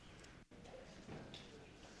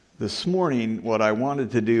This morning, what I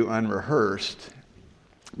wanted to do unrehearsed,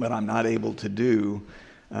 but I'm not able to do,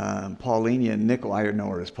 Paulina Nichols, I know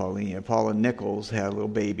her as Paulina. Paula Nichols had a little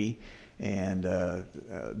baby, and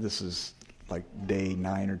this is like day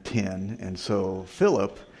 9 or 10. And so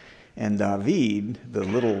Philip and David, the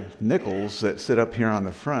little Nichols that sit up here on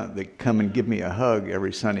the front that come and give me a hug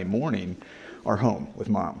every Sunday morning, are home with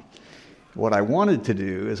Mom. What I wanted to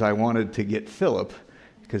do is I wanted to get Philip,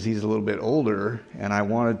 because he's a little bit older, and I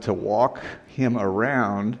wanted to walk him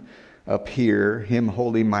around up here, him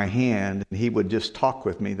holding my hand, and he would just talk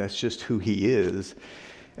with me. That's just who he is,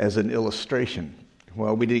 as an illustration.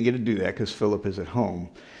 Well, we didn't get to do that because Philip is at home.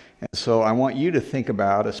 And so I want you to think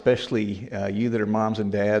about, especially you that are moms and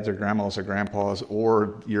dads or grandmas or grandpas,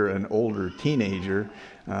 or you're an older teenager,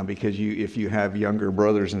 because if you have younger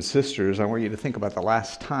brothers and sisters, I want you to think about the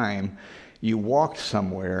last time you walked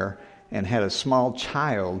somewhere and had a small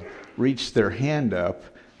child reach their hand up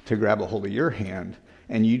to grab a hold of your hand,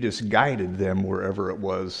 and you just guided them wherever it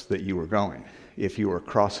was that you were going. If you were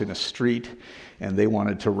crossing a street and they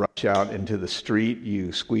wanted to rush out into the street,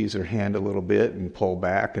 you squeeze their hand a little bit and pull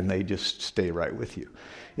back, and they just stay right with you.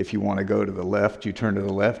 If you want to go to the left, you turn to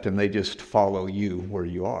the left, and they just follow you where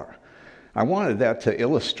you are. I wanted that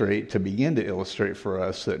to begin to illustrate for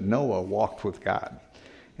us that Noah walked with God.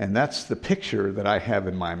 And that's the picture that I have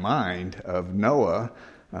in my mind of Noah,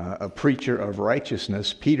 a preacher of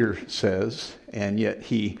righteousness, Peter says, and yet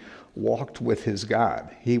he walked with his God.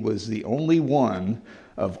 He was the only one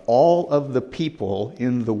of all of the people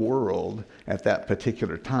in the world at that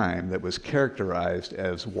particular time that was characterized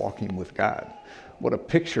as walking with God. What a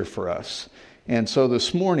picture for us. And so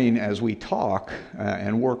this morning, as we talk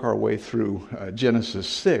and work our way through Genesis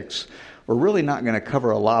 6, we're really not going to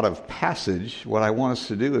cover a lot of passage. What I want us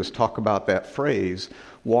to do is talk about that phrase,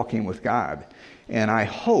 walking with God. And I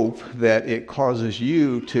hope that it causes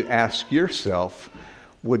you to ask yourself,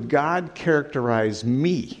 would God characterize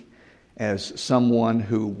me as someone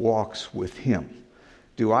who walks with Him?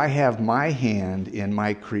 Do I have my hand in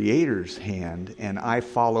my Creator's hand, and I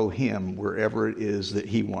follow Him wherever it is that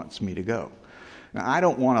He wants me to go? Now, I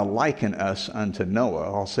don't want to liken us unto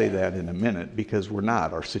Noah. I'll say that in a minute, because we're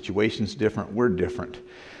not. Our situation's different. We're different.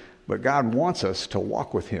 But God wants us to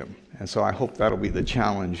walk with Him. And so I hope that'll be the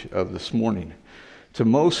challenge of this morning. To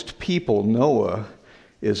most people, Noah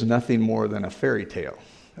is nothing more than a fairy tale,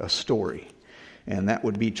 a story. And that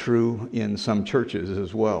would be true in some churches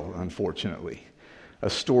as well, unfortunately. A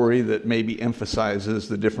story that maybe emphasizes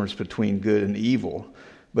the difference between good and evil,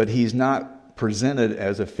 but he's not presented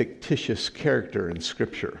as a fictitious character in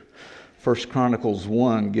Scripture. 1 Chronicles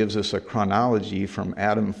 1 gives us a chronology from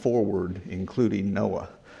Adam forward, including Noah,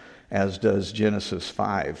 as does Genesis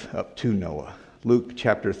 5 up to Noah. Luke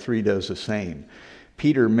chapter 3 does the same.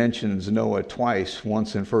 Peter mentions Noah twice,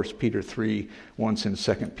 once in 1 Peter 3, once in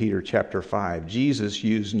 2 Peter chapter 5. Jesus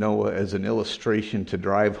used Noah as an illustration to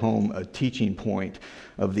drive home a teaching point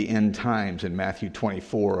of the end times in Matthew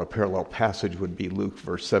 24. A parallel passage would be Luke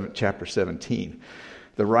chapter 17.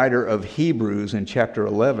 The writer of Hebrews in chapter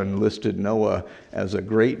 11 listed Noah as a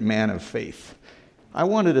great man of faith. I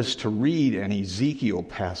wanted us to read an Ezekiel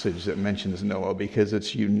passage that mentions Noah because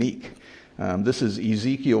it's unique. This is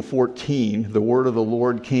Ezekiel 14. The word of the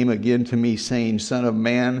Lord came again to me, saying, Son of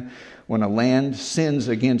man, when a land sins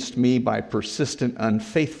against me by persistent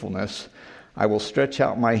unfaithfulness, I will stretch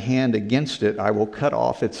out my hand against it. I will cut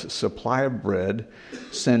off its supply of bread,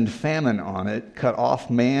 send famine on it, cut off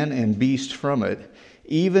man and beast from it.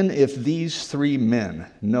 Even if these three men,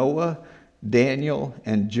 Noah, Daniel,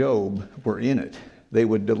 and Job, were in it, they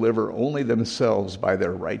would deliver only themselves by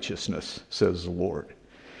their righteousness, says the Lord.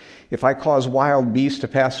 If I cause wild beasts to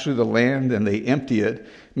pass through the land and they empty it,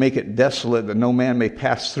 make it desolate that no man may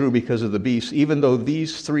pass through because of the beasts, even though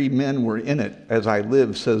these three men were in it, as I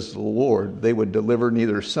live, says the Lord, they would deliver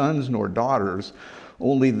neither sons nor daughters,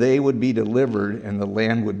 only they would be delivered and the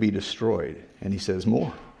land would be destroyed. And he says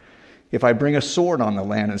more. If I bring a sword on the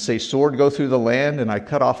land and say, sword, go through the land, and I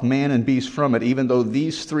cut off man and beast from it, even though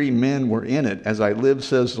these three men were in it, as I live,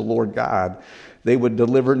 says the Lord God, they would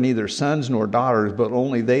deliver neither sons nor daughters, but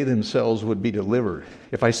only they themselves would be delivered.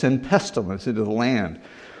 If I send pestilence into the land,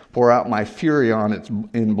 pour out my fury on it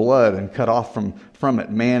in blood, and cut off from it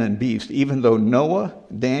man and beast, even though Noah,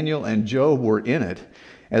 Daniel, and Job were in it,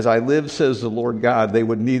 as I live, says the Lord God, they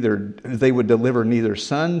would deliver neither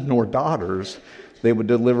sons nor daughters, they would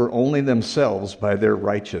deliver only themselves by their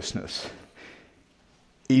righteousness.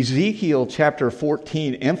 Ezekiel chapter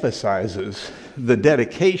 14 emphasizes the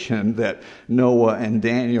dedication that Noah and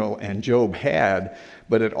Daniel and Job had,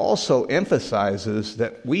 but it also emphasizes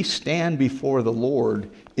that we stand before the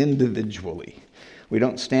Lord individually. We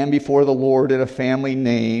don't stand before the Lord in a family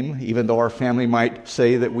name, even though our family might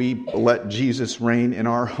say that we let Jesus reign in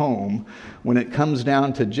our home. When it comes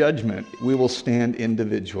down to judgment, we will stand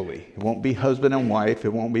individually. It won't be husband and wife.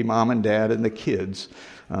 It won't be mom and dad and the kids.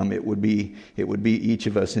 It would be each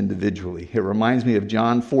of us individually. It reminds me of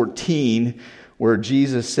John 14, where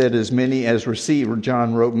Jesus said, as many as received, or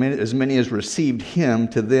John wrote, as many as received him,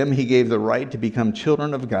 to them he gave the right to become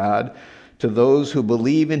children of God, to those who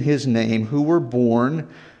believe in his name, who were born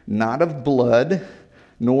not of blood,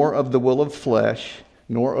 nor of the will of flesh,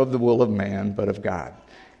 nor of the will of man, but of God.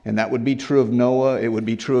 And that would be true of Noah. It would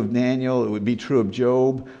be true of Daniel. It would be true of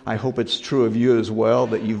Job. I hope it's true of you as well,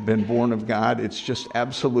 that you've been born of God. It's just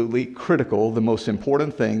absolutely critical, the most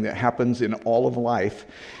important thing that happens in all of life.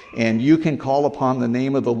 And you can call upon the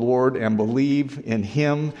name of the Lord and believe in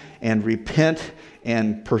him and repent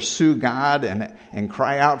and pursue God and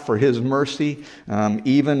cry out for his mercy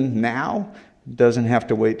even now. Doesn't have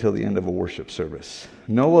to wait till the end of a worship service.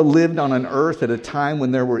 Noah lived on an earth at a time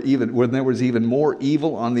when there was even more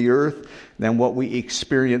evil on the earth than what we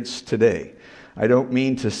experience today. I don't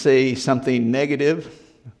mean to say something negative.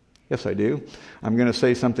 Yes, I do. I'm going to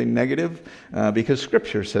say something negative because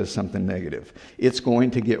Scripture says something negative. It's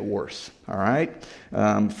going to get worse. All right?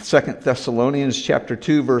 2 Thessalonians chapter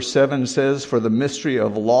 2, verse 7 says, "For the mystery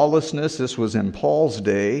of lawlessness," this was in Paul's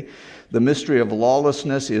day, "the mystery of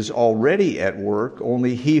lawlessness is already at work.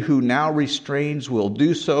 Only he who now restrains will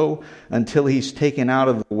do so until he's taken out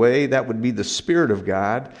of the way." That would be the Spirit of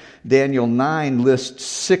God. Daniel 9 lists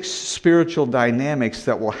 6 spiritual dynamics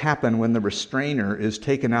that will happen when the restrainer is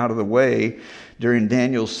taken out of the way during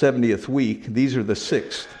Daniel's 70th week. These are the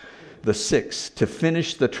sixth. The 6, to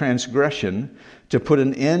finish the transgression, to put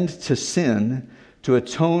an end to sin, to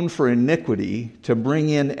atone for iniquity, to bring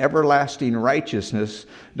in everlasting righteousness.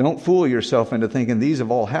 Don't fool yourself into thinking these have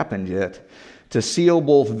all happened yet. To seal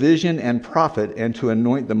both vision and prophet, and to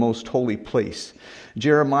anoint the most holy place.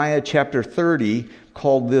 Jeremiah chapter 30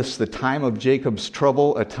 called this the time of Jacob's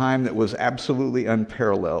trouble, a time that was absolutely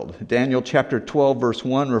unparalleled. Daniel chapter 12 verse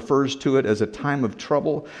 1 refers to it as a time of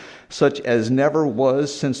trouble such as never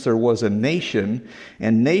was since there was a nation,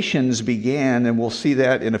 and nations began, and we'll see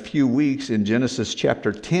that in a few weeks in Genesis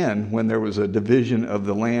chapter 10 when there was a division of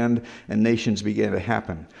the land and nations began to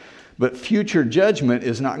happen. But future judgment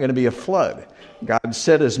is not going to be a flood. God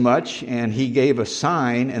said as much, and he gave a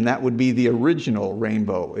sign, and that would be the original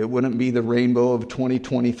rainbow. It wouldn't be the rainbow of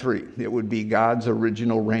 2023. It would be God's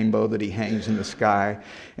original rainbow that he hangs in the sky,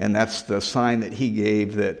 and that's the sign that he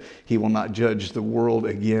gave that he will not judge the world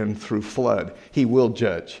again through flood. He will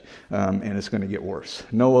judge, and it's going to get worse.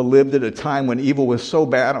 Noah lived at a time when evil was so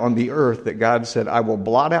bad on the earth that God said, "I will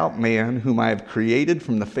blot out man, whom I have created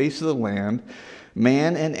from the face of the land,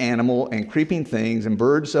 man and animal and creeping things and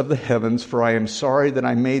birds of the heavens, for I am sorry that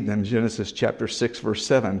I made them." Genesis chapter 6, verse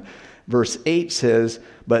 7. Verse 8 says,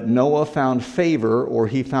 "But Noah found favor," or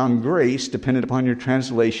he found grace, depending upon your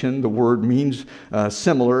translation. The word means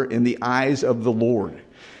similar, "in the eyes of the Lord."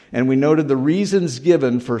 And we noted the reasons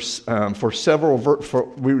given for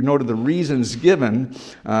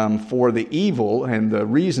the evil and the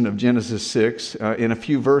reason of Genesis 6 in a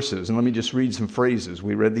few verses. And let me just read some phrases.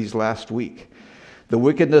 We read these last week. "The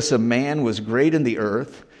wickedness of man was great in the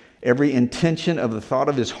earth. Every intention of the thought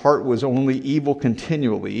of his heart was only evil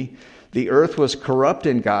continually. The earth was corrupt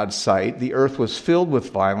in God's sight. The earth was filled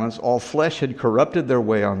with violence. All flesh had corrupted their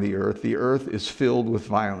way on the earth. The earth is filled with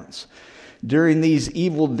violence." During these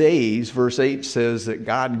evil days, verse 8 says that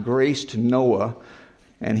God graced Noah,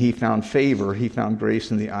 and he found favor. He found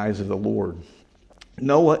grace in the eyes of the Lord.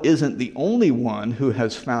 Noah isn't the only one who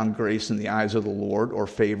has found grace in the eyes of the Lord or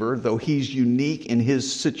favor, though he's unique in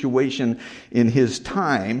his situation in his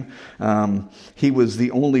time. He was the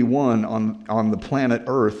only one on the planet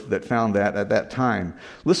Earth that found that at that time.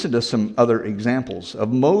 Listen to some other examples.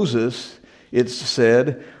 Of Moses, it's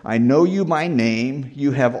said, "I know you by name.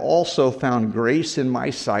 You have also found grace in my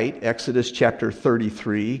sight." Exodus chapter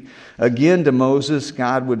 33. Again to Moses,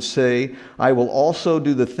 God would say, "I will also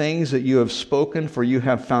do the things that you have spoken, for you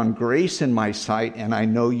have found grace in my sight, and I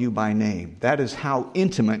know you by name." That is how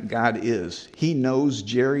intimate God is. He knows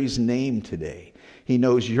Jerry's name today. He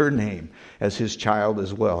knows your name as his child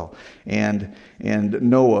as well. And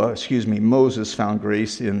Moses found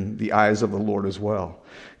grace in the eyes of the Lord as well.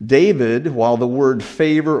 David, while the word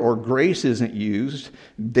favor or grace isn't used,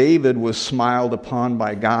 David was smiled upon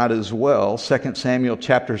by God as well. 2 Samuel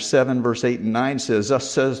chapter 7, verse 8 and 9 says, "Thus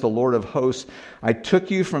says the Lord of hosts, I took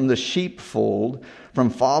you from the sheepfold, from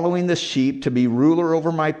following the sheep to be ruler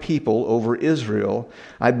over my people, over Israel.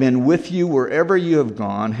 I've been with you wherever you have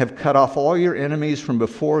gone, have cut off all your enemies from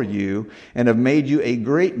before you, and have made you a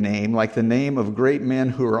great name, like the name of great men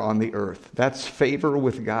who are on the earth." That's favor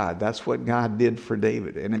with God. That's what God did for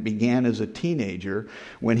David. And it began as a teenager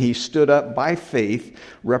when he stood up by faith,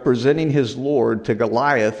 representing his Lord to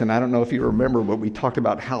Goliath. And I don't know if you remember, but we talked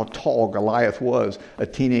about how tall Goliath was, a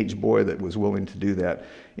teenage boy that was willing to do that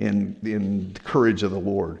in courage of the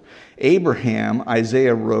Lord. Abraham,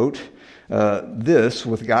 Isaiah wrote this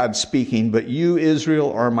with God speaking, "But you,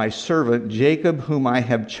 Israel, are my servant, Jacob, whom I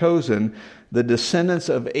have chosen, the descendants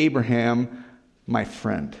of Abraham, my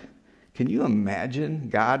friend." Can you imagine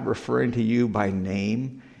God referring to you by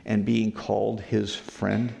name and being called his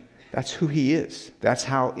friend? That's who he is. That's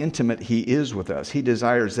how intimate he is with us. He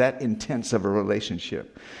desires that intense of a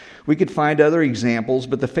relationship. We could find other examples,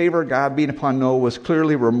 but the favor of God being upon Noah was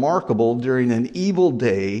clearly remarkable during an evil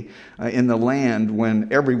day in the land when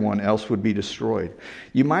everyone else would be destroyed.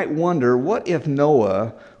 You might wonder, what if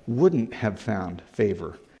Noah wouldn't have found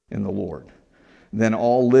favor in the Lord? Then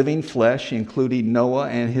all living flesh, including Noah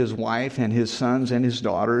and his wife and his sons and his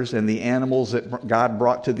daughters and the animals that God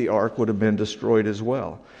brought to the ark, would have been destroyed as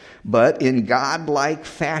well. But in God-like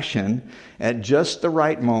fashion, at just the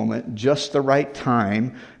right moment, just the right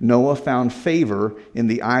time, Noah found favor in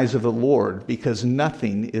the eyes of the Lord, because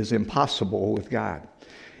nothing is impossible with God.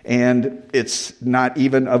 And it's not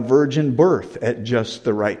even a virgin birth at just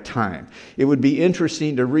the right time. It would be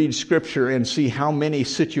interesting to read Scripture and see how many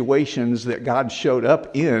situations that God showed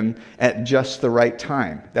up in at just the right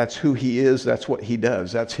time. That's who he is. That's what he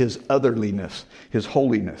does. That's his otherliness, his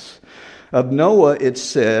holiness. Of Noah, it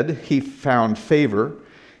said he found favor.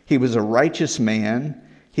 He was a righteous man.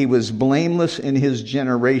 He was blameless in his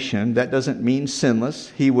generation. That doesn't mean sinless.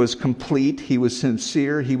 He was complete. He was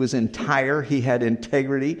sincere. He was entire. He had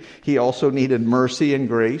integrity. He also needed mercy and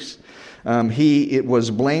grace. It was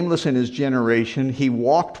blameless in his generation. He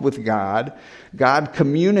walked with God. God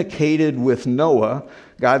communicated with Noah.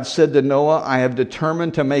 God said to Noah, "I have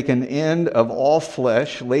determined to make an end of all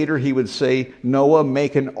flesh." Later he would say, "Noah,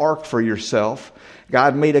 make an ark for yourself."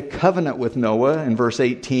 God made a covenant with Noah in verse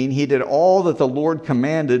 18. He did all that the Lord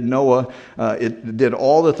commanded. Noah did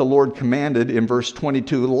all that the Lord commanded in verse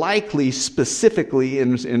 22, likely specifically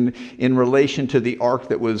in relation to the ark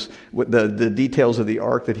that was, the details of the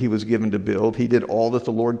ark that he was given to build. He did all that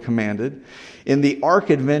the Lord commanded. In the ark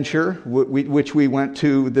adventure, which we went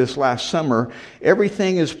to this last summer,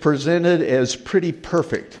 everything is presented as pretty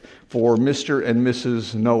perfect for Mr. and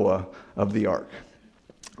Mrs. Noah of the ark.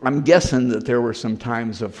 I'm guessing that there were some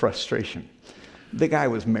times of frustration. The guy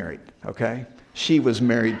was married, okay? She was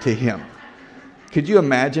married to him. Could you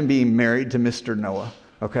imagine being married to Mr. Noah,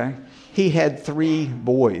 okay? He had 3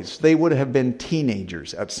 boys. They would have been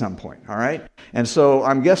teenagers at some point, all right? And so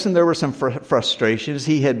I'm guessing there were some frustrations.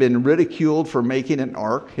 He had been ridiculed for making an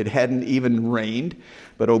ark. It hadn't even rained,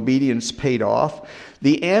 but obedience paid off.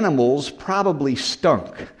 The animals probably stunk.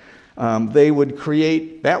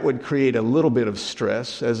 That would create a little bit of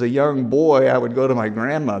stress. As a young boy, I would go to my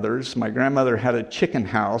grandmother's. My grandmother had a chicken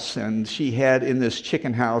house, and she had in this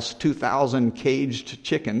chicken house 2,000 caged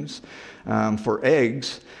chickens for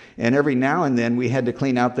eggs. And every now and then we had to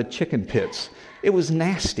clean out the chicken pits. It was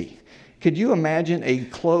nasty. Could you imagine a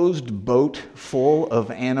closed boat full of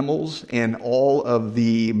animals and all of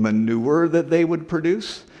the manure that they would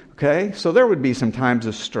produce? Okay, so there would be some times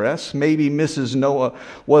of stress. Maybe Mrs. Noah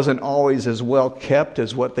wasn't always as well kept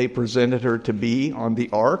as what they presented her to be on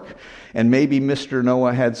the ark. And maybe Mr.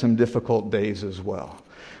 Noah had some difficult days as well.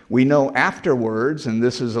 We know afterwards, and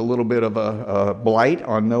this is a little bit of a blight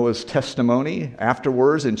on Noah's testimony,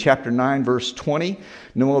 afterwards in chapter 9, verse 20,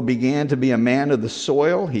 Noah began to be a man of the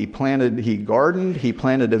soil. He gardened, he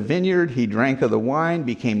planted a vineyard, he drank of the wine,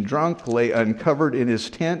 became drunk, lay uncovered in his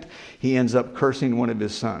tent. He ends up cursing one of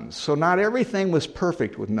his sons. So not everything was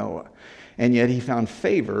perfect with Noah, and yet he found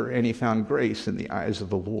favor and he found grace in the eyes of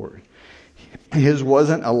the Lord. His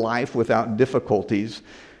wasn't a life without difficulties,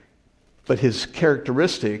 but his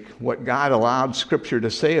characteristic, what God allowed Scripture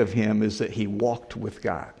to say of him, is that he walked with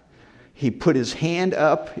God. He put his hand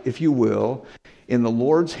up, if you will, in the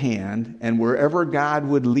Lord's hand, and wherever God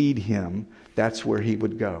would lead him, that's where he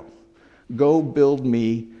would go. Go build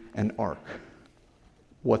me an ark.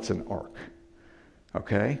 What's an ark?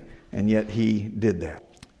 Okay? And yet he did that.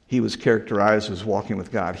 he was characterized as walking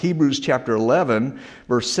with God. Hebrews chapter 11,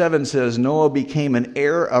 verse 7 says, Noah became an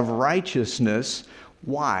heir of righteousness.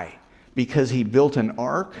 Why? Because he built an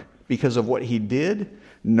ark? Because of what he did?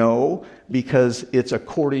 No, because it's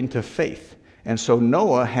according to faith. And so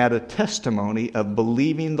Noah had a testimony of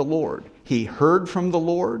believing the Lord. He heard from the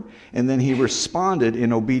Lord, and then he responded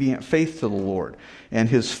in obedient faith to the Lord. And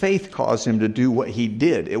his faith caused him to do what he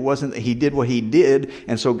did. It wasn't that he did what he did,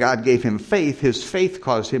 and so God gave him faith. His faith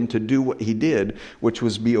caused him to do what he did, which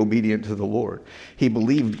was be obedient to the Lord. He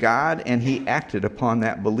believed God, and he acted upon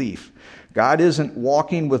that belief. God isn't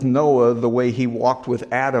walking with Noah the way he walked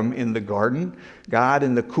with Adam in the garden. God,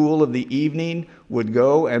 in the cool of the evening, would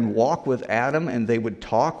go and walk with Adam, and they would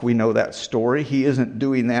talk. We know that story. He isn't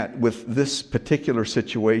doing that with this particular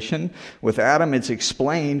situation. With Adam, it's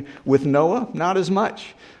explained. With Noah, not as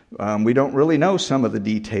much. We don't really know some of the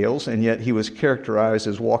details, and yet he was characterized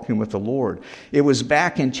as walking with the Lord. It was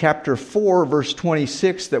back in chapter 4, verse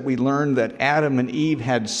 26, that we learned that Adam and Eve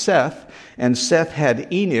had Seth, and Seth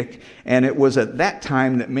had Enoch, and it was at that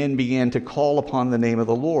time that men began to call upon the name of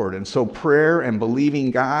the Lord. And so prayer and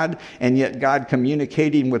believing God, and yet God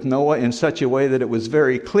communicating with Noah in such a way that it was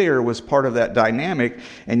very clear was part of that dynamic,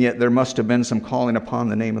 and yet there must have been some calling upon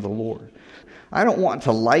the name of the Lord. I don't want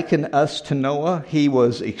to liken us to Noah. He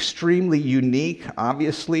was extremely unique,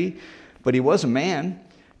 obviously, but he was a man,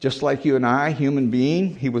 just like you and I, human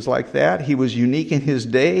being. He was like that. He was unique in his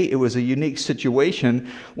day. It was a unique situation.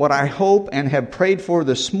 What I hope and have prayed for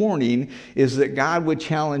this morning is that God would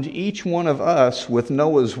challenge each one of us with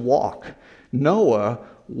Noah's walk. Noah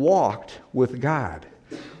walked with God.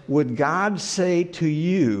 Would God say to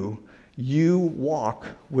you, you walk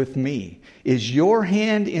with me? Is your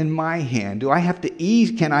hand in my hand?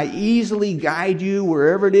 Can I easily guide you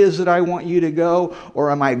wherever it is that I want you to go?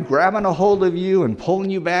 Or am I grabbing a hold of you and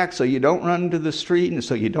pulling you back so you don't run into the street and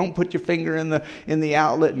so you don't put your finger in the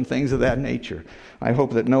outlet and things of that nature? I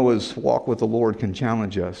hope that Noah's walk with the Lord can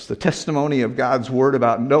challenge us. The testimony of God's word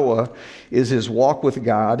about Noah is his walk with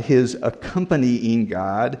God, his accompanying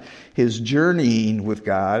God, his journeying with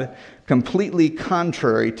God, completely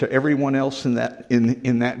contrary to everyone else in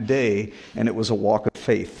that day, and it was a walk of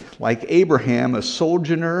faith. Like Abraham, a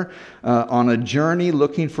sojourner on a journey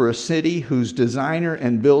looking for a city whose designer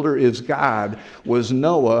and builder is God, was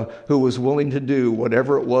Noah, who was willing to do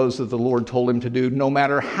whatever it was that the Lord told him to do, no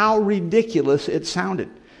matter how ridiculous it sounded.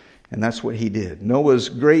 And that's what he did. Noah's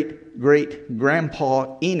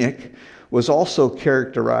great-great-grandpa Enoch was also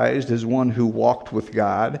characterized as one who walked with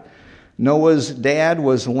God. Noah's dad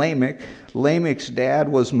was Lamech. Lamech's dad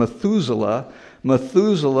was Methuselah.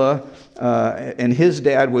 Methuselah and his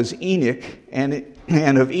dad was Enoch. And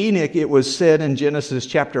of Enoch it was said in Genesis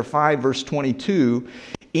chapter 5, verse 22,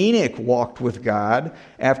 Enoch walked with God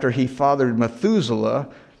after he fathered Methuselah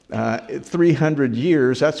 300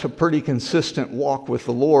 years. That's a pretty consistent walk with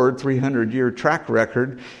the Lord, 300-year track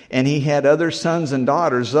record. And he had other sons and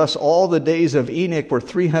daughters. Thus, all the days of Enoch were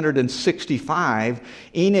 365.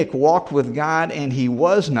 Enoch walked with God, and he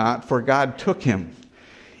was not, for God took him.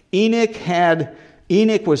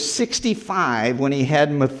 Enoch was 65 when he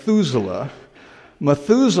had Methuselah.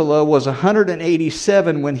 Methuselah was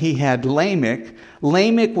 187 when he had Lamech.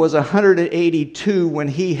 Lamech was 182 when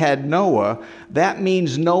he had Noah. That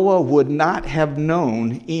means Noah would not have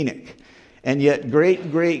known Enoch. And yet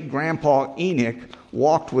great-great-grandpa Enoch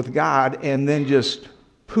walked with God, and then just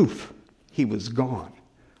poof, he was gone.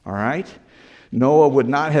 All right? Noah would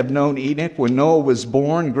not have known Enoch. When Noah was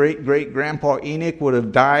born, great-great-grandpa Enoch would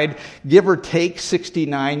have died, give or take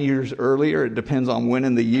 69 years earlier. It depends on when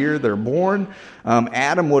in the year they're born.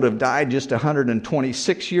 Adam would have died just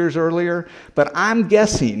 126 years earlier. But I'm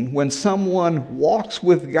guessing when someone walks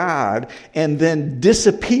with God and then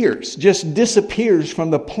disappears from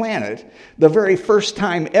the planet, the very first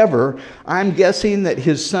time ever, I'm guessing that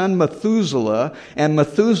his son Methuselah and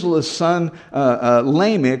Methuselah's son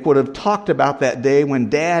Lamech would have talked about that day when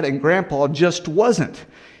Dad and Grandpa just wasn't.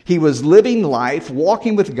 He was living life,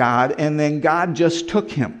 walking with God, and then God just took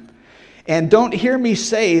him. And don't hear me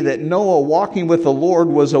say that Noah walking with the Lord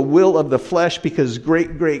was a will of the flesh because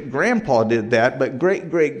great-great-grandpa did that, but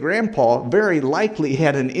great-great-grandpa very likely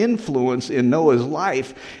had an influence in Noah's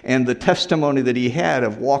life and the testimony that he had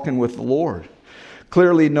of walking with the Lord.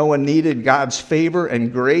 Clearly, Noah needed God's favor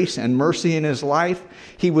and grace and mercy in his life.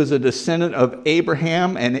 He was a descendant of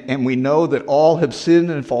Abraham, and we know that all have sinned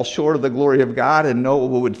and fall short of the glory of God, and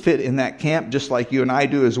Noah would fit in that camp just like you and I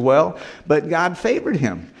do as well. But God favored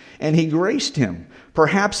him, and he graced him.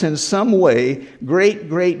 Perhaps in some way,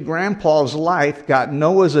 great-great-grandpa's life got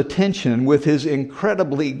Noah's attention with his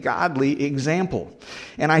incredibly godly example.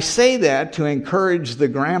 And I say that to encourage the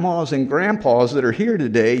grandmas and grandpas that are here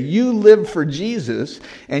today. You live for Jesus,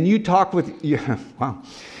 and you talk with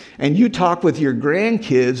and you talk with your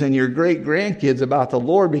grandkids and your great-grandkids about the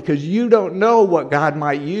Lord, because you don't know what God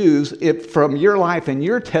might use from your life and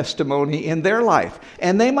your testimony in their life.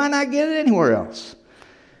 And they might not get it anywhere else.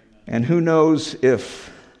 And who knows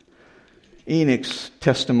if Enoch's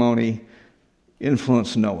testimony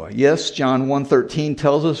influenced Noah. Yes, John 1:13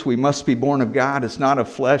 tells us we must be born of God. It's not of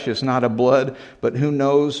flesh, it's not of blood, but who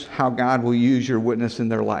knows how God will use your witness in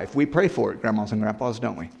their life. We pray for it, grandmas and grandpas,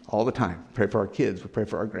 don't we? All the time. We pray for our kids, we pray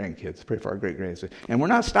for our grandkids, we pray for our great-grandkids. And we're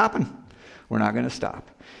not stopping. We're not going to stop.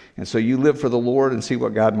 And so you live for the Lord and see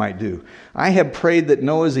what God might do. I have prayed that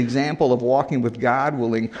Noah's example of walking with God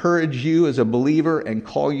will encourage you as a believer and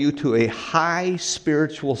call you to a high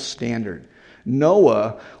spiritual standard.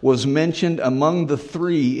 Noah was mentioned among the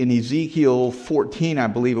three in Ezekiel 14, I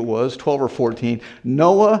believe it was, 12 or 14.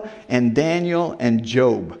 Noah and Daniel and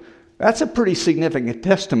Job. That's a pretty significant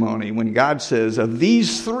testimony when God says, of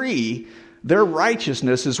these three, their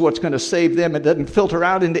righteousness is what's going to save them. It doesn't filter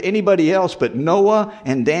out into anybody else, but Noah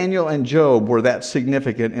and Daniel and Job were that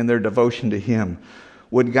significant in their devotion to Him.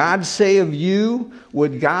 Would God say of you,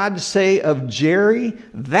 would God say of Jerry,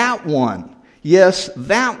 that one, yes,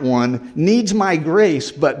 that one needs my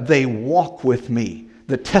grace, but they walk with me.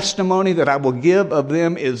 The testimony that I will give of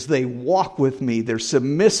them is they walk with me. They're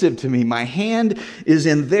submissive to me. My hand is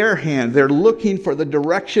in their hand. They're looking for the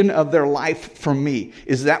direction of their life from me.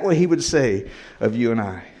 Is that what He would say of you and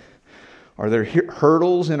I? Are there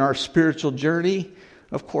hurdles in our spiritual journey?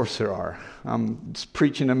 Of course there are. I'm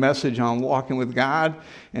preaching a message on walking with God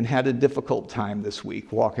and had a difficult time this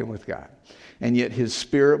week walking with God. And yet His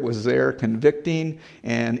Spirit was there convicting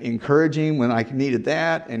and encouraging when I needed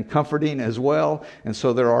that, and comforting as well. And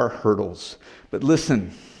so there are hurdles. But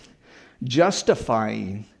listen,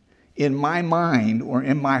 justifying in my mind or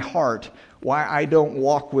in my heart why I don't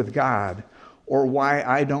walk with God, or why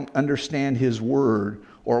I don't understand His Word,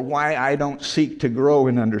 or why I don't seek to grow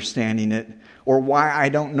in understanding it, or why I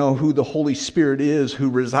don't know who the Holy Spirit is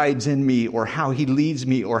who resides in me, or how He leads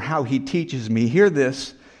me, or how He teaches me. Hear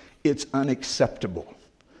this. It's unacceptable.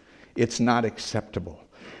 It's not acceptable.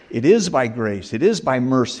 It is by grace. It is by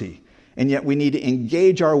mercy. And yet we need to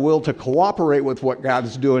engage our will to cooperate with what God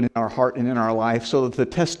is doing in our heart and in our life, so that the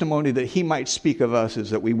testimony that He might speak of us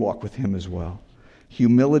is that we walk with Him as well.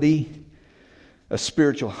 Humility, a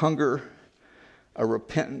spiritual hunger, a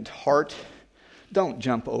repentant heart. Don't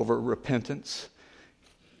jump over repentance.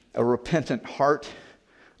 A repentant heart,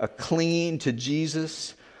 a clinging to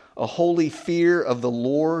Jesus, a holy fear of the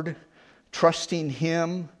Lord, trusting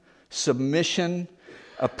Him, submission,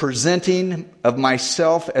 a presenting of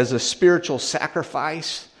myself as a spiritual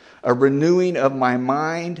sacrifice, a renewing of my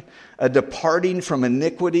mind, a departing from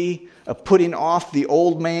iniquity, a putting off the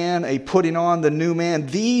old man, a putting on the new man.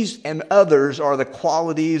 These and others are the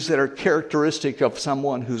qualities that are characteristic of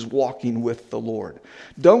someone who's walking with the Lord.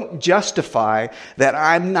 Don't justify that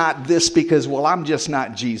I'm not this because, well, I'm just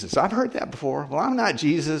not Jesus. I've heard that before. Well, I'm not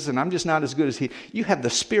Jesus and I'm just not as good as He. You have the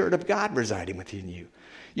Spirit of God residing within you.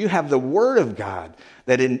 You have the Word of God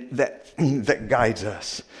that guides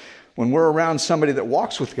us. When we're around somebody that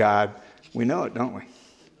walks with God, we know it, don't we?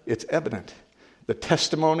 It's evident. The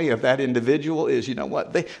testimony of that individual is, you know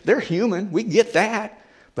what? They're human. We get that.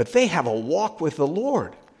 But they have a walk with the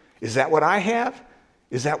Lord. Is that what I have?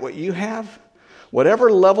 Is that what you have?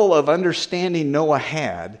 Whatever level of understanding Noah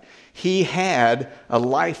had, he had a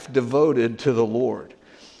life devoted to the Lord.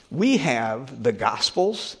 We have the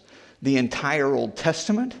Gospels, the entire Old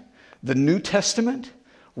Testament, the New Testament,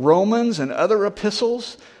 Romans and other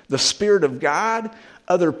epistles, the Spirit of God,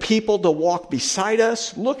 other people to walk beside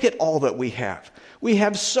us. Look at all that we have. We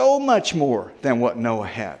have so much more than what Noah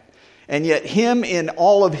had. And yet him, in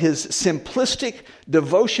all of his simplistic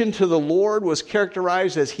devotion to the Lord, was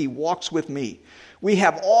characterized as he walks with me. We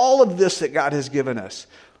have all of this that God has given us.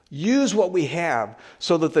 Use what we have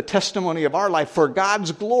so that the testimony of our life, for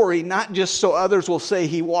God's glory, not just so others will say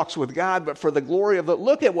he walks with God, but for the glory of the...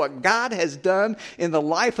 Look at what God has done in the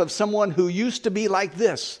life of someone who used to be like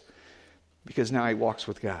this, because now he walks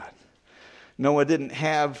with God. Noah didn't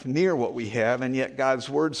have near what we have, and yet God's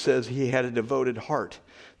word says he had a devoted heart.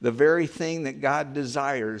 The very thing that God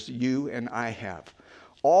desires you and I have.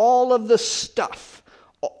 All of the stuff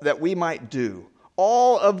that we might do,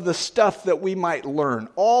 all of the stuff that we might learn,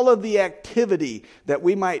 all of the activity that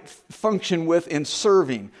we might function with in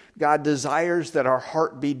serving, God desires that our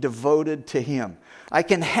heart be devoted to Him. I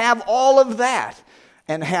can have all of that,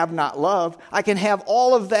 and have not love. I can have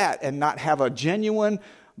all of that and not have a genuine,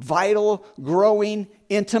 vital, growing,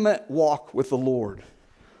 intimate walk with the Lord.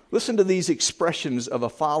 Listen to these expressions of a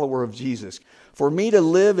follower of Jesus. For me to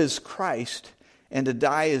live is Christ, and to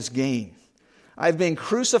die is gain. I've been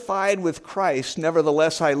crucified with Christ,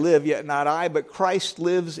 nevertheless I live, yet not I, but Christ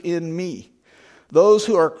lives in me. Those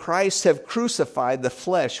who are Christ have crucified the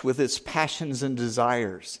flesh with its passions and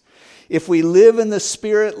desires. If we live in the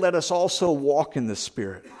Spirit, let us also walk in the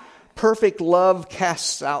Spirit. Perfect love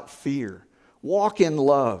casts out fear. Walk in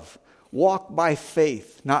love. Walk by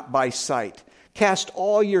faith, not by sight. Cast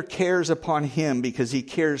all your cares upon Him because He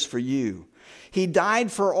cares for you. He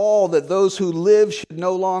died for all, that those who live should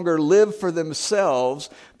no longer live for themselves,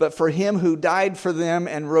 but for Him who died for them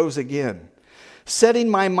and rose again. Setting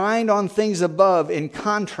my mind on things above in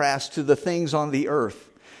contrast to the things on the earth,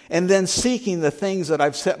 and then seeking the things that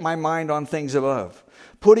I've set my mind on things above.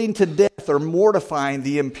 Putting to death or mortifying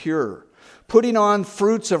the impure. Putting on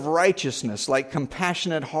fruits of righteousness like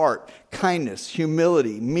compassionate heart, kindness,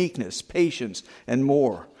 humility, meekness, patience, and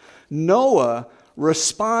more. Noah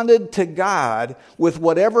responded to God with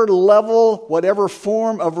whatever level, whatever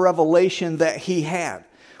form of revelation that he had.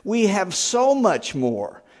 We have so much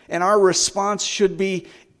more, and our response should be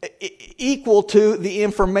equal to the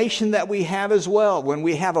information that we have as well. When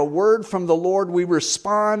we have a word from the Lord, we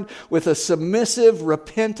respond with a submissive,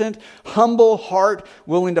 repentant, humble heart,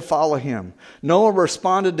 willing to follow Him. Noah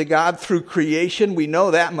responded to God through creation. We know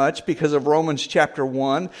that much because of Romans chapter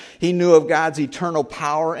 1. He knew of God's eternal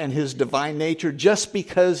power and His divine nature just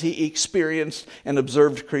because he experienced and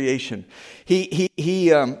observed creation. He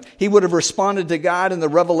would have responded to God in the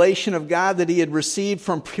revelation of God that he had received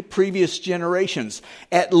from previous generations.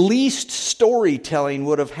 At least storytelling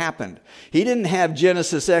would have happened. He didn't have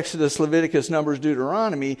Genesis, Exodus, Leviticus, Numbers,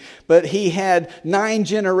 Deuteronomy, but he had 9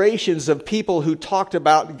 generations of people who talked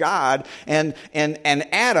about God, and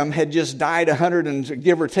Adam had just died 100 and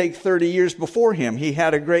give or take 30 years before him. He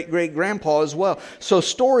had a great-great-grandpa as well. So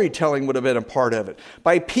storytelling would have been a part of it.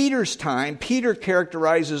 By Peter's time, Peter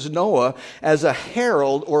characterizes Noah as a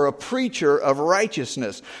herald or a preacher of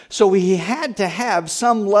righteousness. So he had to have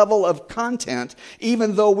some level of content,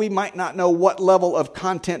 even though we might not know what level of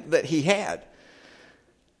content that he had.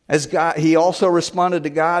 As God, he also responded to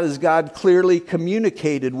God as God clearly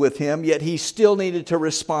communicated with him, yet he still needed to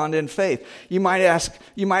respond in faith. You might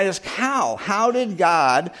ask how? How did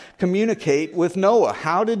God communicate with Noah?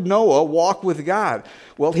 How did Noah walk with God?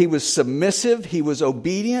 Well, he was submissive, he was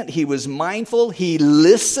obedient, he was mindful, he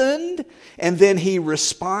listened, and then he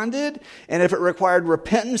responded. And if it required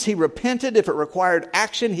repentance, he repented. If it required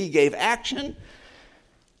action, he gave action.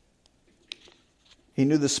 He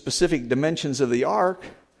knew the specific dimensions of the ark,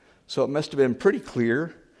 so it must have been pretty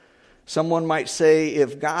clear. Someone might say,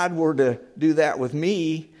 if God were to do that with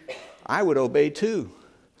me, I would obey too.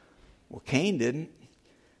 Well, Cain didn't.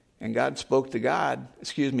 And Cain spoke to God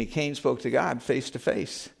face to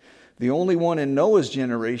face. The only one in Noah's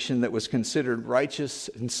generation that was considered righteous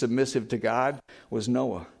and submissive to God was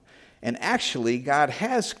Noah. And actually, God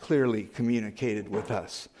has clearly communicated with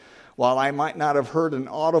us. While I might not have heard an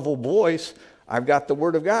audible voice, I've got the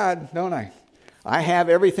Word of God, don't I? I have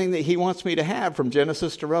everything that He wants me to have from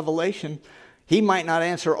Genesis to Revelation. He might not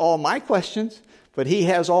answer all my questions, but He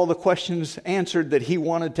has all the questions answered that He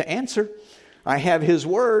wanted to answer. I have His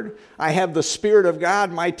Word. I have the Spirit of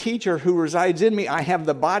God, my teacher who resides in me. I have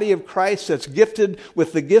the body of Christ that's gifted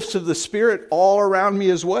with the gifts of the Spirit all around me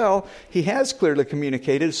as well. He has clearly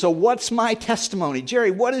communicated. So what's my testimony?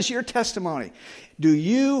 Jerry, what is your testimony? Do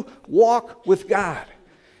you walk with God?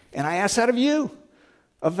 And I ask that of you.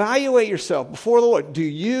 Evaluate yourself before the Lord. Do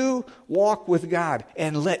you walk with God?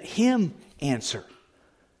 And let Him answer.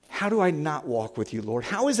 How do I not walk with you, Lord?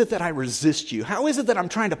 How is it that I resist you? How is it that I'm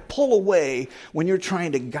trying to pull away when you're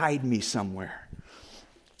trying to guide me somewhere?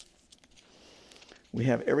 We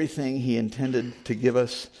have everything He intended to give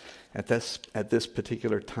us at this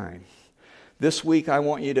particular time. This week, I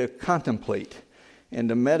want you to contemplate and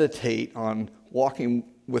to meditate on walking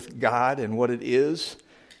with God and what it is.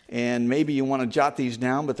 And maybe you want to jot these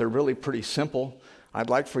down, but they're really pretty simple. I'd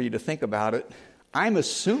like for you to think about it. I'm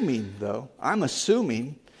assuming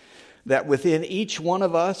that within each one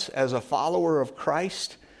of us as a follower of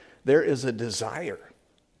Christ, there is a desire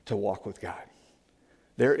to walk with God.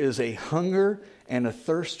 There is a hunger and a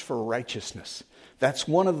thirst for righteousness. That's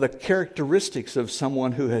one of the characteristics of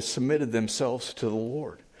someone who has submitted themselves to the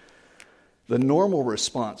Lord. The normal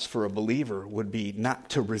response for a believer would be not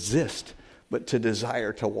to resist, but to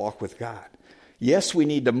desire to walk with God. Yes, we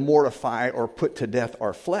need to mortify or put to death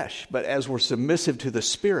our flesh, but as we're submissive to the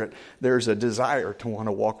Spirit, there's a desire to want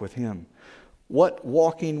to walk with Him. what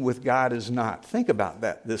walking with God is not. Think about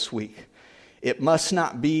that this week. It must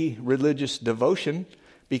not be religious devotion,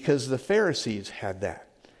 because the Pharisees had that.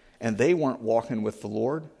 And they weren't walking with the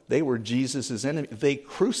Lord. They were Jesus' enemy. They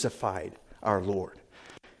crucified our Lord.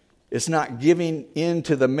 It's not giving in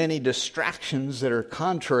to the many distractions that are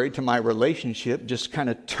contrary to my relationship, just kind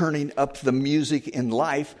of turning up the music in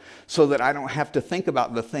life so that I don't have to think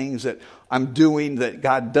about the things that I'm doing that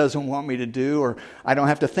God doesn't want me to do, or I don't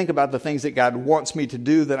have to think about the things that God wants me to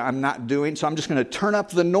do that I'm not doing. So I'm just going to turn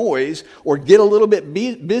up the noise or get a little bit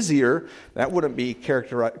busier. That wouldn't be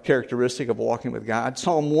characteristic of walking with God.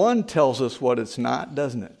 Psalm 1 tells us what it's not,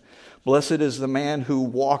 doesn't it? Blessed is the man who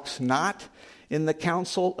walks not in the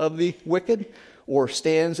counsel of the wicked, or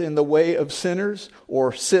stands in the way of sinners,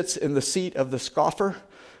 or sits in the seat of the scoffer.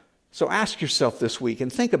 So ask yourself this week and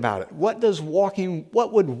think about it. What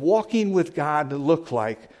would walking with God look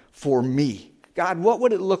like for me? God, what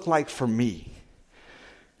would it look like for me?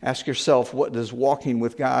 Ask yourself, what does walking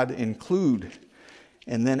with God include?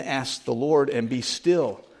 And then ask the Lord and be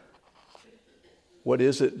still. What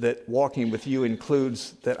is it that walking with you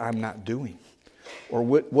includes that I'm not doing? Or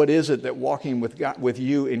what is it that walking with God, with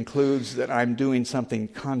you includes that I'm doing something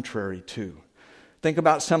contrary to? Think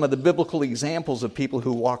about some of the biblical examples of people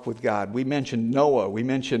who walk with God. We mentioned Noah, we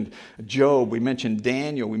mentioned Job, we mentioned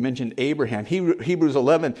Daniel, we mentioned Abraham. Hebrews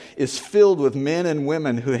 11 is filled with men and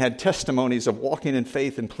women who had testimonies of walking in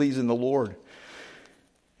faith and pleasing the Lord.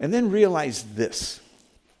 And then realize this: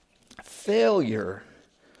 failure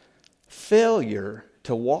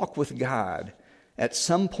to walk with God at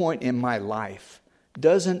some point in my life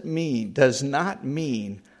does not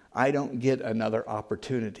mean I don't get another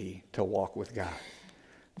opportunity to walk with God.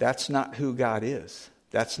 That's not who God is.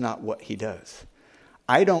 That's not what He does.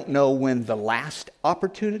 I don't know when the last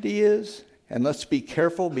opportunity is, and let's be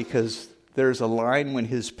careful, because there's a line when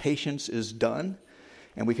His patience is done,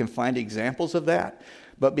 and we can find examples of that.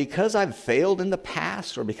 But because I've failed in the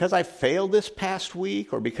past, or because I failed this past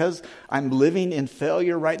week, or because I'm living in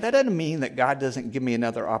failure, right, that doesn't mean that God doesn't give me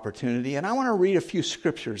another opportunity. And I want to read a few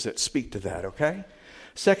scriptures that speak to that, okay?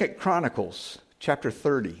 2 Chronicles chapter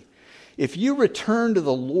 30. If you return to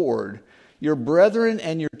the Lord, your brethren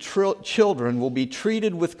and your children will be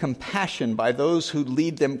treated with compassion by those who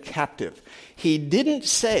lead them captive. He didn't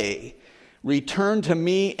say, return to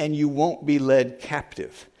me and you won't be led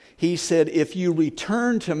captive. He said, if you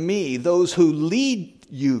return to me, those who lead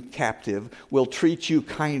you captive will treat you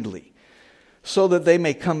kindly, so that they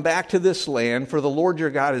may come back to this land. For the Lord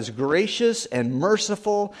your God is gracious and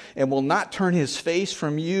merciful, and will not turn His face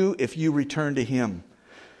from you if you return to Him.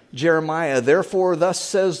 Jeremiah, therefore thus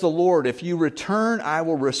says the Lord, if you return, I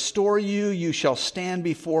will restore you. You shall stand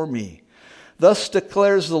before me. Thus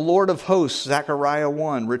declares the Lord of hosts, Zechariah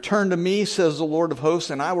 1. Return to me, says the Lord of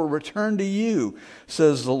hosts, and I will return to you,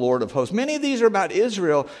 says the Lord of hosts. Many of these are about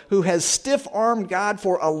Israel, who has stiff-armed God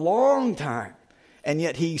for a long time. And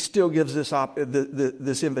yet He still gives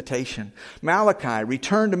this invitation. Malachi,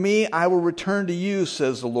 return to me, I will return to you,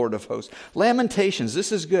 says the Lord of hosts. Lamentations,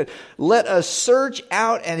 this is good. Let us search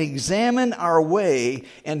out and examine our way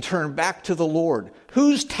and turn back to the Lord.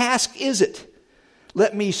 Whose task is it?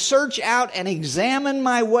 Let me search out and examine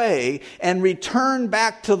my way and return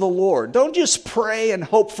back to the Lord. Don't just pray and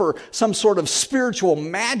hope for some sort of spiritual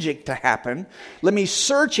magic to happen. Let me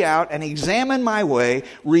search out and examine my way,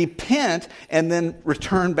 repent, and then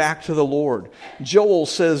return back to the Lord. Joel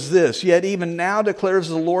says this, yet even now declares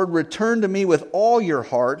the Lord, return to me with all your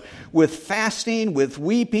heart, with fasting, with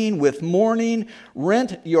weeping, with mourning.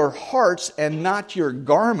 Rent your hearts and not your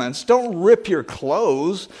garments. Don't rip your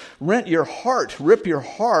clothes. Rent your heart. Rip your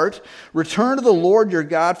heart. Return to the Lord your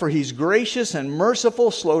God, for He's gracious and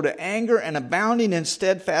merciful, slow to anger, and abounding in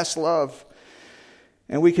steadfast love.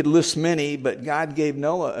 And we could list many, but God gave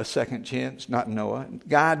Noah a second chance. Not Noah.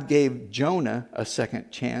 God gave Jonah a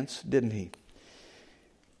second chance, didn't He?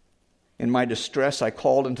 In my distress, I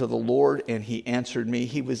called unto the Lord, and He answered me.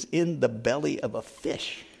 He was in the belly of a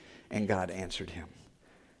fish, and God answered him.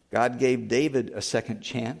 God gave David a second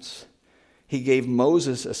chance. He gave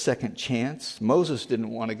Moses a second chance. Moses didn't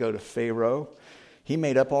want to go to Pharaoh. He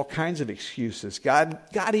made up all kinds of excuses. God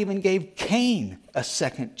even gave Cain a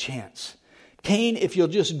second chance. Cain, if you'll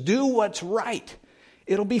just do what's right,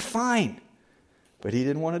 it'll be fine. But he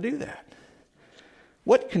didn't want to do that.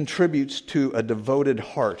 What contributes to a devoted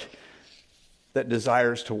heart that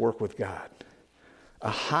desires to work with God?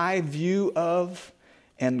 A high view of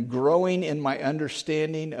and growing in my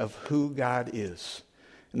understanding of who God is.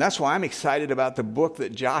 And that's why I'm excited about the book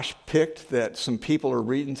that Josh picked that some people are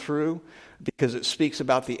reading through, because it speaks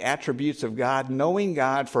about the attributes of God, knowing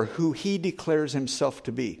God for who he declares himself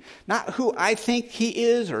to be. Not who I think he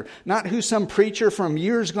is, or not who some preacher from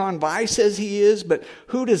years gone by says he is, but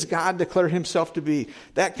who does God declare himself to be?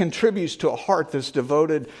 That contributes to a heart that's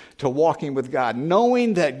devoted to walking with God.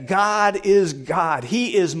 Knowing that God is God.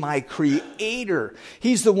 He is my creator.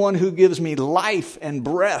 He's the one who gives me life and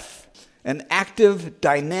breath. An active,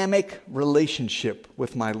 dynamic relationship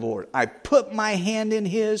with my Lord. I put my hand in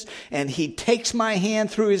his, and he takes my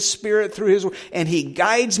hand through his Spirit, through his word, and he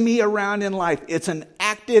guides me around in life. It's an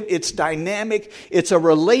active, it's dynamic, it's a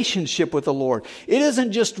relationship with the Lord. It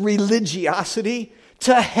isn't just religiosity.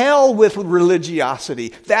 To hell with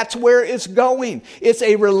religiosity. That's where it's going. It's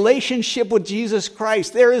a relationship with Jesus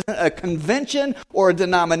Christ. There isn't a convention or a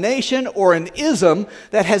denomination or an ism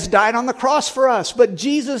that has died on the cross for us. But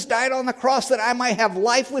Jesus died on the cross that I might have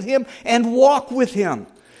life with him and walk with him.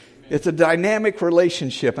 It's a dynamic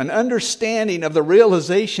relationship, an understanding of the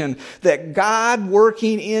realization that God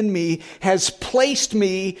working in me has placed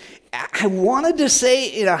me, I wanted to say,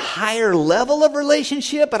 in a higher level of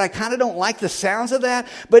relationship, but I kind of don't like the sounds of that.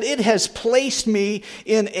 But it has placed me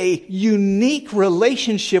in a unique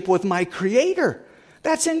relationship with my Creator.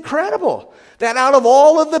 That's incredible. That out of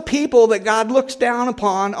all of the people that God looks down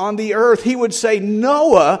upon on the earth, he would say,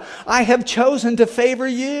 Noah, I have chosen to favor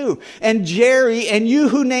you. And Jerry, and you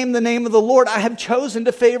who name the name of the Lord, I have chosen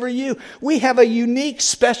to favor you. We have a unique,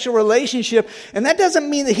 special relationship. And that doesn't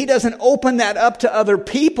mean that he doesn't open that up to other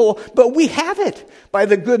people, but we have it by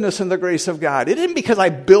the goodness and the grace of God. It isn't because I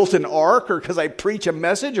built an ark or because I preach a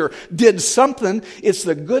message or did something. It's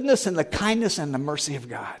the goodness and the kindness and the mercy of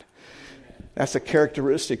God. That's a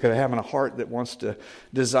characteristic of having a heart that wants to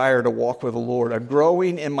desire to walk with the Lord. A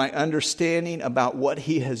growing in my understanding about what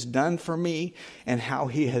he has done for me and how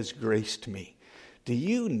he has graced me. Do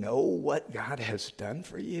you know what God has done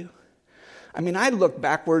for you? I mean, I look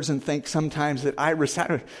backwards and think sometimes that I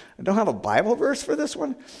don't have a Bible verse for this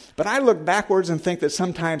one, but I look backwards and think that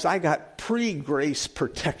sometimes I got pre-grace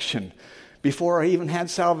protection before I even had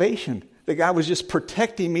salvation. That God was just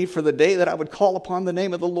protecting me for the day that I would call upon the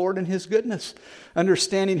name of the Lord and his goodness.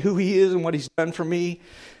 Understanding who he is and what he's done for me.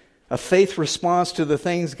 A faith response to the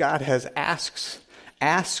things God has asks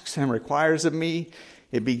and requires of me.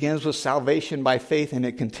 It begins with salvation by faith, and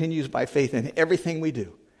it continues by faith in everything we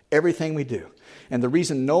do. Everything we do. And the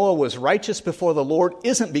reason Noah was righteous before the Lord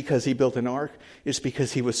isn't because he built an ark. It's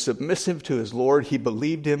because he was submissive to his Lord. He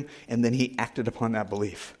believed him, and then he acted upon that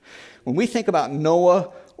belief. When we think about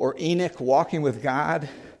Noah or Enoch walking with God,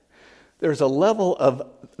 there's a level of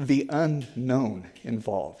the unknown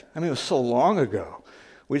involved. I mean, it was so long ago.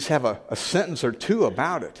 We just have a sentence or two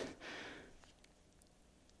about it.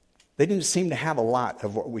 They didn't seem to have a lot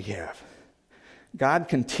of what we have. God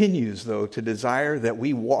continues, though, to desire that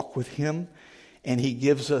we walk with him, and he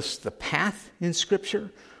gives us the path in Scripture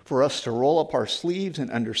for us to roll up our sleeves and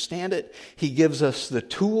understand it. He gives us the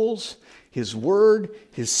tools, his word,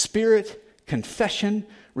 his Spirit, confession,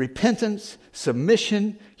 repentance,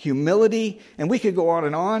 submission, humility, and we could go on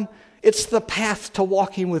and on. It's the path to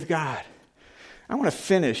walking with God. I want to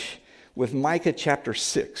finish with Micah chapter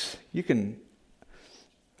 6. You can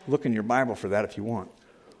look in your Bible for that if you want.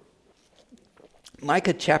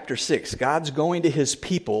 Micah chapter 6. God's going to his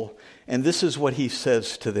people, and this is what he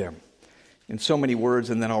says to them in so many words,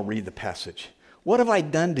 and then I'll read the passage. What have I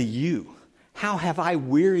done to you? How have I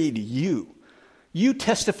wearied you? You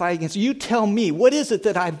testify against, you tell me, what is it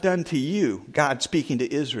that I've done to you? God speaking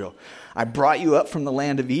to Israel. I brought you up from the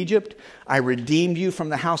land of Egypt. I redeemed you from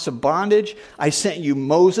the house of bondage. I sent you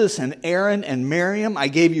Moses and Aaron and Miriam. I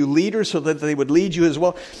gave you leaders so that they would lead you as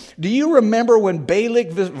well. Do you remember when Balak,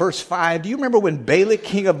 verse 5, do you remember when Balak,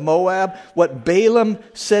 king of Moab, what Balaam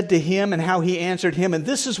said to him and how he answered him? And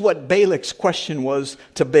this is what Balak's question was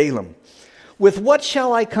to Balaam. With what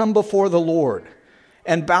shall I come before the Lord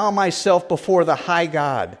and bow myself before the high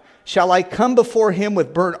God? Shall I come before him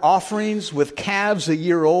with burnt offerings, with calves a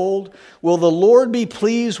year old? Will the Lord be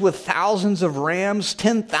pleased with thousands of rams,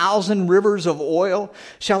 10,000 rivers of oil?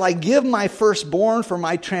 Shall I give my firstborn for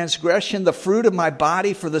my transgression, the fruit of my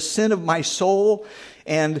body for the sin of my soul?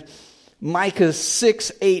 And Micah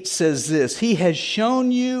 6:8 says this, He has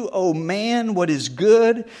shown you, O man, what is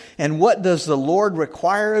good, and what does the Lord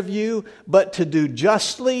require of you, but to do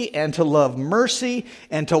justly and to love mercy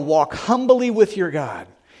and to walk humbly with your God.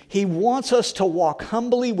 He wants us to walk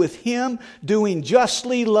humbly with him, doing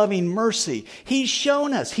justly, loving mercy. He's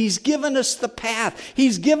shown us. He's given us the path.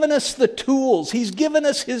 He's given us the tools. He's given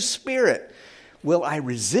us his Spirit. Will I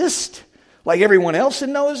resist like everyone else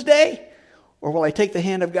in Noah's day? Or will I take the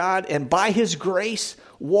hand of God and by His grace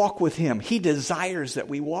walk with Him? He desires that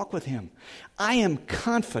we walk with Him. I am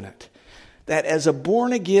confident that as a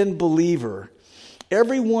born-again believer,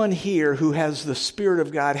 everyone here who has the Spirit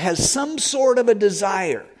of God has some sort of a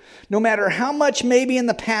desire. No matter how much maybe in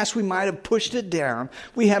the past we might have pushed it down,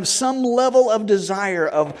 we have some level of desire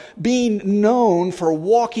of being known for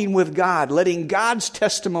walking with God, letting God's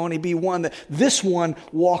testimony be one that this one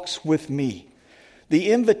walks with me.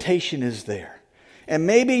 The invitation is there. And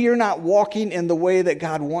maybe you're not walking in the way that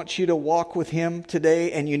God wants you to walk with Him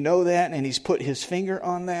today, and you know that, and He's put His finger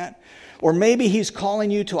on that. Or maybe He's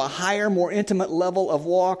calling you to a higher, more intimate level of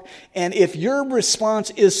walk. And if your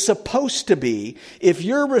response is supposed to be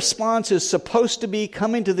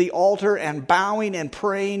coming to the altar and bowing and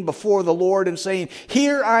praying before the Lord and saying,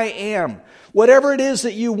 here I am. Whatever it is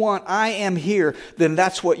that you want, I am here. Then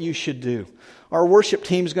that's what you should do. Our worship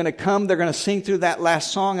team is going to come. They're going to sing through that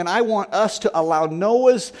last song. And I want us to allow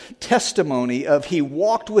Noah's testimony of he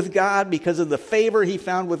walked with God because of the favor he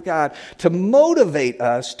found with God to motivate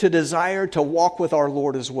us to desire to walk with our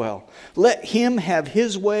Lord as well. Let Him have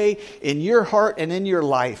His way in your heart and in your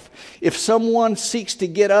life. If someone seeks to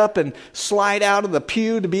get up and slide out of the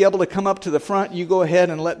pew to be able to come up to the front, you go ahead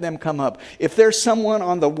and let them come up. If there's someone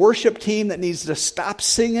on the worship team that needs to stop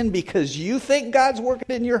singing because you think God's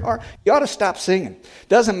working in your heart, you ought to stop singing.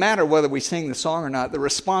 Doesn't matter whether we sing the song or not. The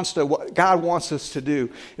response to what God wants us to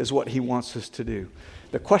do is what He wants us to do.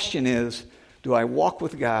 The question is, do I walk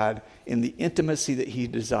with God in the intimacy that He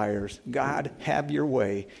desires? God, have your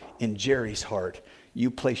way in Jerry's heart.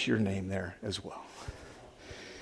 You place your name there as well.